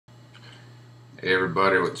Hey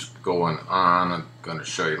everybody, what's going on? I'm going to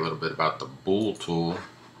show you a little bit about the Bool tool.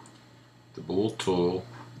 The Bool tool,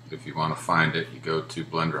 if you want to find it, you go to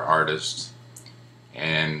Blender Artist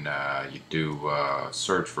and you do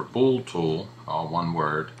search for Bool tool, all one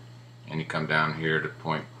word, and you come down here to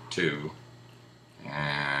point 2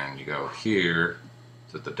 and you go here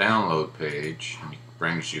to the download page and it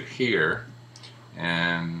brings you here,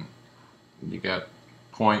 and you got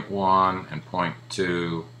point 1 and point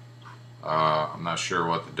 2. I'm not sure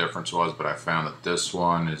what the difference was, but I found that this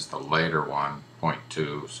one is the later one, point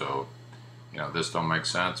 2, so you know this don't make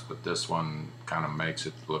sense, but this one kind of makes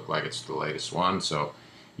it look like it's the latest one. So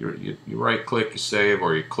you right click, you save,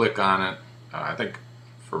 or you click on it. I think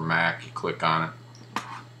for Mac you click on it,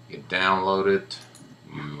 you download it,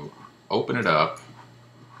 you open it up,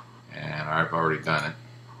 and I've already done it.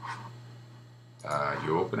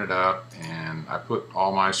 You open it up and I put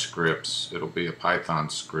all my scripts. It'll be a Python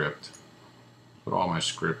script. Put all my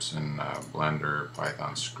scripts in Blender,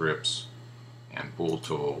 Python scripts, and Bool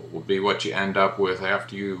tool will be what you end up with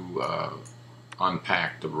after you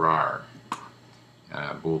unpack the RAR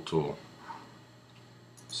Bool tool.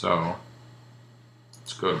 So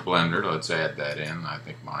let's go to Blender. Let's add that in. I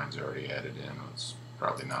think mine's already added in. It's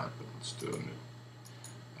probably not, but let's do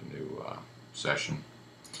a new session.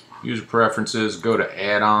 User preferences. Go to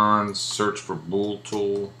add-ons. Search for Bool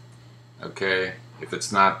tool. Okay. If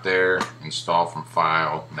it's not there, install from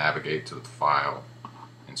file, navigate to the file,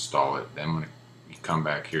 install it. Then when you come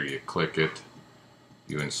back here, you click it,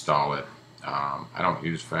 you install it. I don't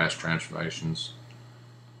use fast transformations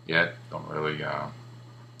yet. Don't really,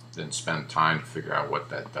 didn't spend time to figure out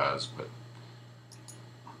what that does, but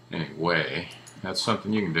anyway, that's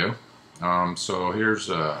something you can do. So here's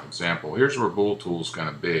an example. Here's where Bool tool is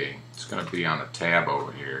going to be. It's going to be on a tab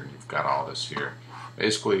over here, and you've got all this here.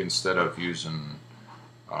 Basically, instead of using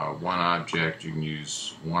one object, you can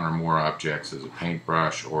use one or more objects as a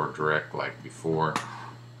paintbrush or direct like before.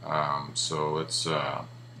 So let's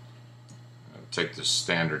take this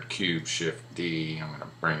standard cube, Shift D. I'm going to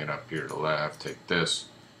bring it up here to the left. Take this,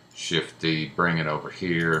 Shift D, bring it over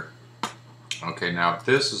here. Okay, now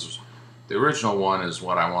this is the original one, is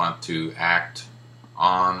what I want to act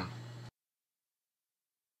on.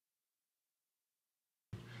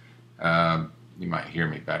 You might hear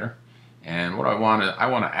me better. And what I want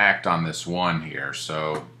to act on this one here.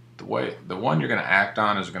 So the one you're going to act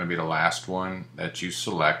on is going to be the last one that you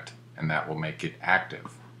select, and that will make it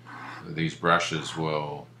active. So these brushes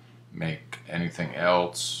will make anything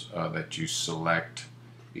else that you select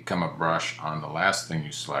become a brush on the last thing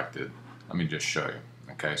you selected. Let me just show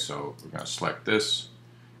you. Okay, so we're going to select this.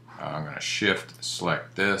 I'm going to shift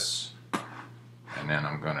select this, and then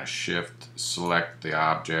I'm going to shift select the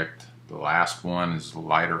object. The last one is the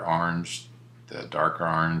lighter orange, the darker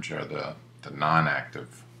orange are the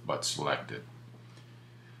non-active but selected.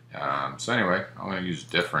 So anyway, I'm going to use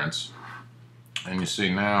difference, and you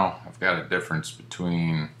see now I've got a difference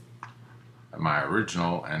between my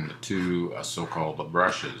original and the two so-called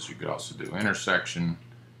brushes. You could also do intersection.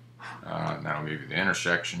 That'll give you the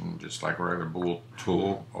intersection just like a regular Bool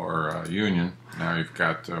tool, or union. Now you've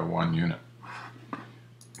got one unit.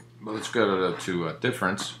 But let's go to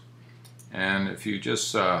difference. And if you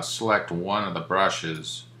just select one of the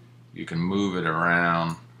brushes, you can move it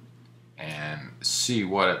around and see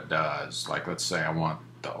what it does. Like, let's say I want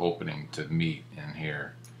the opening to meet in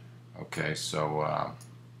here. Okay, so I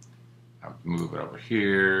move it over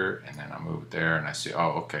here, and then I move it there, and I see,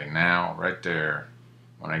 oh, okay, now right there,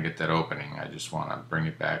 when I get that opening, I just want to bring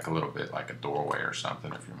it back a little bit, like a doorway or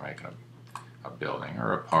something, if you're making a building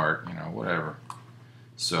or a part, you know, whatever.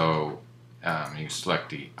 So you select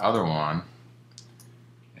the other one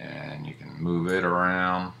and you can move it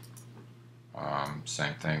around.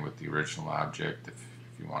 Same thing with the original object if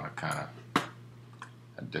you want to kind of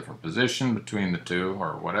a different position between the two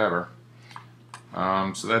or whatever.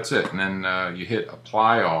 So that's it, and then you hit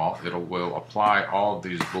apply all. Will apply all of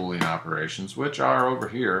these Boolean operations, which are over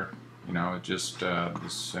here. You know, it just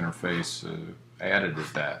this interface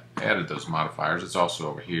added those modifiers. It's also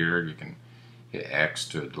over here. You can hit X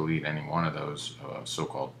to delete any one of those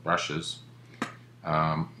so-called brushes.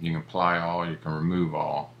 You can apply all, you can remove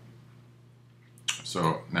all.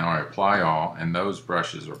 So now I apply all, and those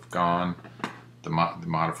brushes are gone. The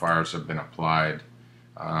modifiers have been applied.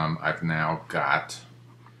 I've now got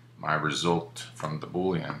my result from the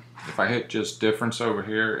Boolean. If I hit just difference over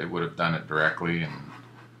here, it would have done it directly, and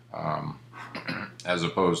as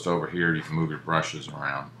opposed to over here, you can move your brushes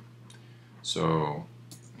around. So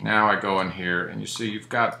now I go in here, and you see you've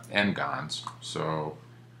got n-gons. So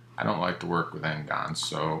I don't like to work with n-gons.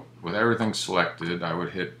 So with everything selected, I would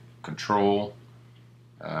hit Control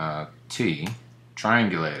T,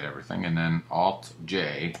 triangulate everything, and then Alt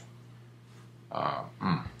J.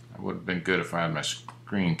 It would have been good if I had my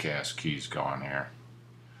screencast keys going here.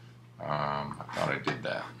 I thought I did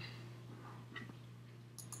that.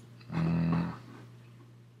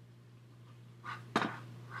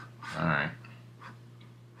 Alright.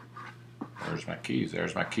 There's my keys.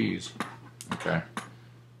 There's my keys. Okay.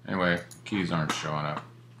 Anyway, keys aren't showing up.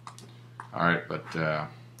 Alright, but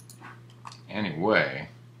anyway,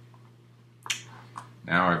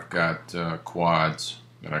 now I've got quads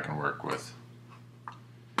that I can work with.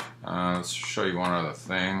 Let's show you one other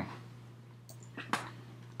thing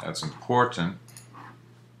that's important.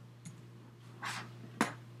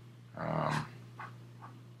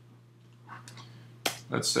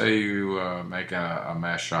 Let's say you make a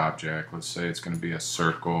mesh object. Let's say it's going to be a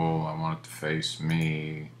circle. I want it to face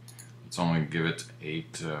me. Let's only give it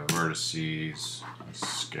 8 vertices. Let's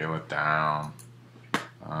scale it down.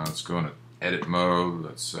 Let's go into edit mode.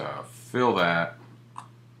 Let's fill that.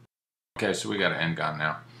 Okay, so we got an N-gon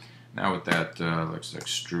now. Now with that, let's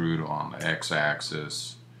extrude on the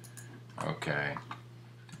x-axis. Okay,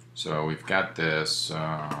 so we've got this.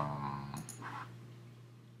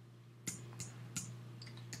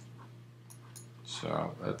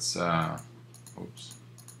 So let's, oops.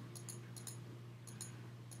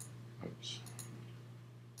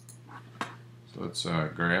 So let's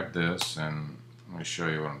grab this and let me show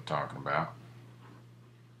you what I'm talking about.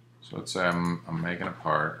 So let's say I'm making a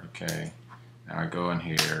part, okay. Now I go in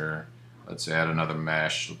here, let's add another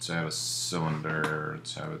mesh, let's add a cylinder,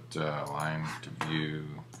 let's have it line to view,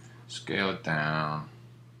 scale it down,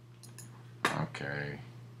 okay.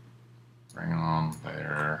 Bring it along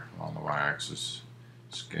there, along the y-axis.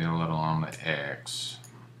 Scale it along the X.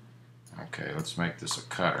 Okay, let's make this a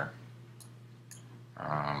cutter.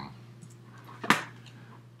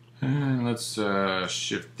 And let's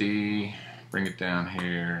Shift D, bring it down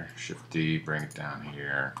here. Shift D, bring it down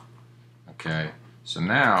here. Okay, so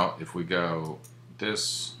now if we go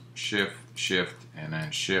this Shift, Shift, and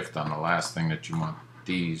then Shift on the last thing that you want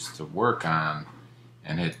these to work on,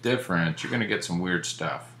 and hit different, you're going to get some weird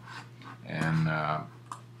stuff. And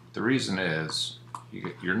the reason is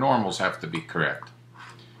your normals have to be correct.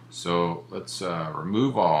 So let's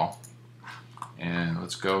remove all, and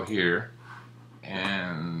let's go here,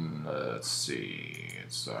 and let's see,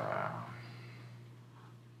 it's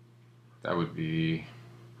that would be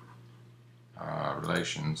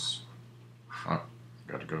relations. Oh,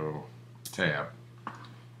 got to go tab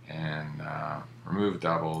and remove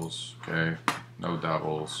doubles. Okay, no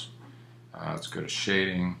doubles. Let's go to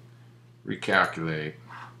shading, recalculate.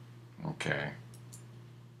 Okay.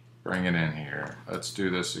 Bring it in here. Let's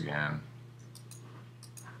do this again.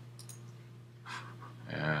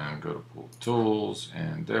 And go to Pool Tools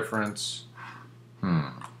and Difference.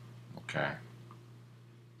 Okay.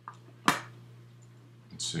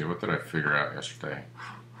 Let's see, what did I figure out yesterday?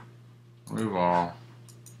 Remove all.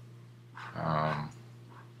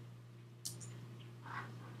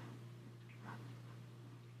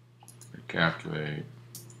 Recalculate.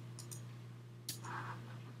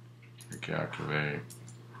 Recalculate.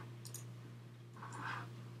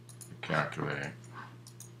 Calculate.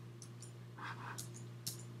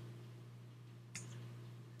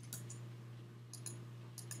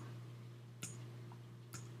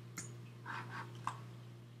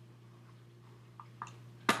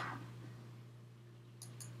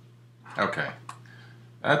 Okay,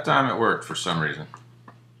 that time it worked for some reason.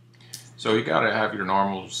 So you got to have your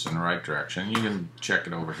normals in the right direction. You can check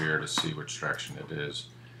it over here to see which direction it is.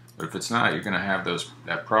 But if it's not, you're going to have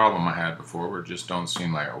that problem I had before where it just don't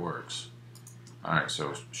seem like it works. Alright,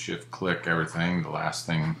 so shift click everything, the last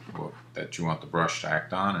thing that you want the brush to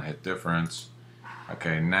act on, and hit difference.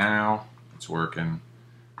 Okay, now it's working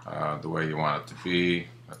the way you want it to be.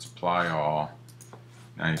 Let's apply all.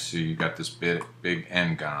 Now you see you got this big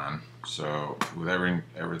N-gon. So with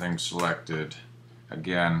everything selected,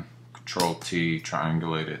 again, Control T,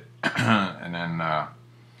 triangulate it, and then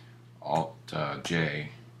Alt J,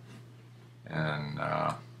 and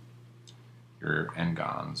your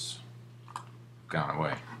N-gons gone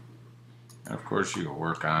away. And of course you can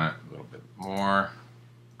work on it a little bit more.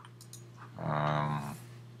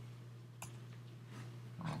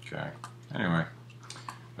 Okay, anyway,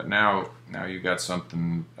 but now you got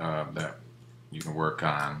something that you can work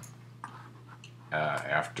on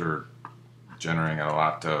after generating a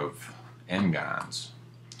lot of N-gons.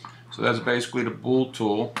 So that's basically the Bool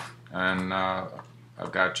tool, and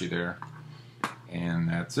I've got you there, and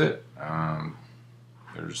that's it.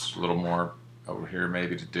 There's a little more over here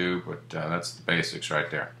maybe to do, but that's the basics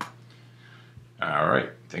right there. Alright,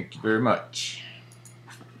 thank you very much.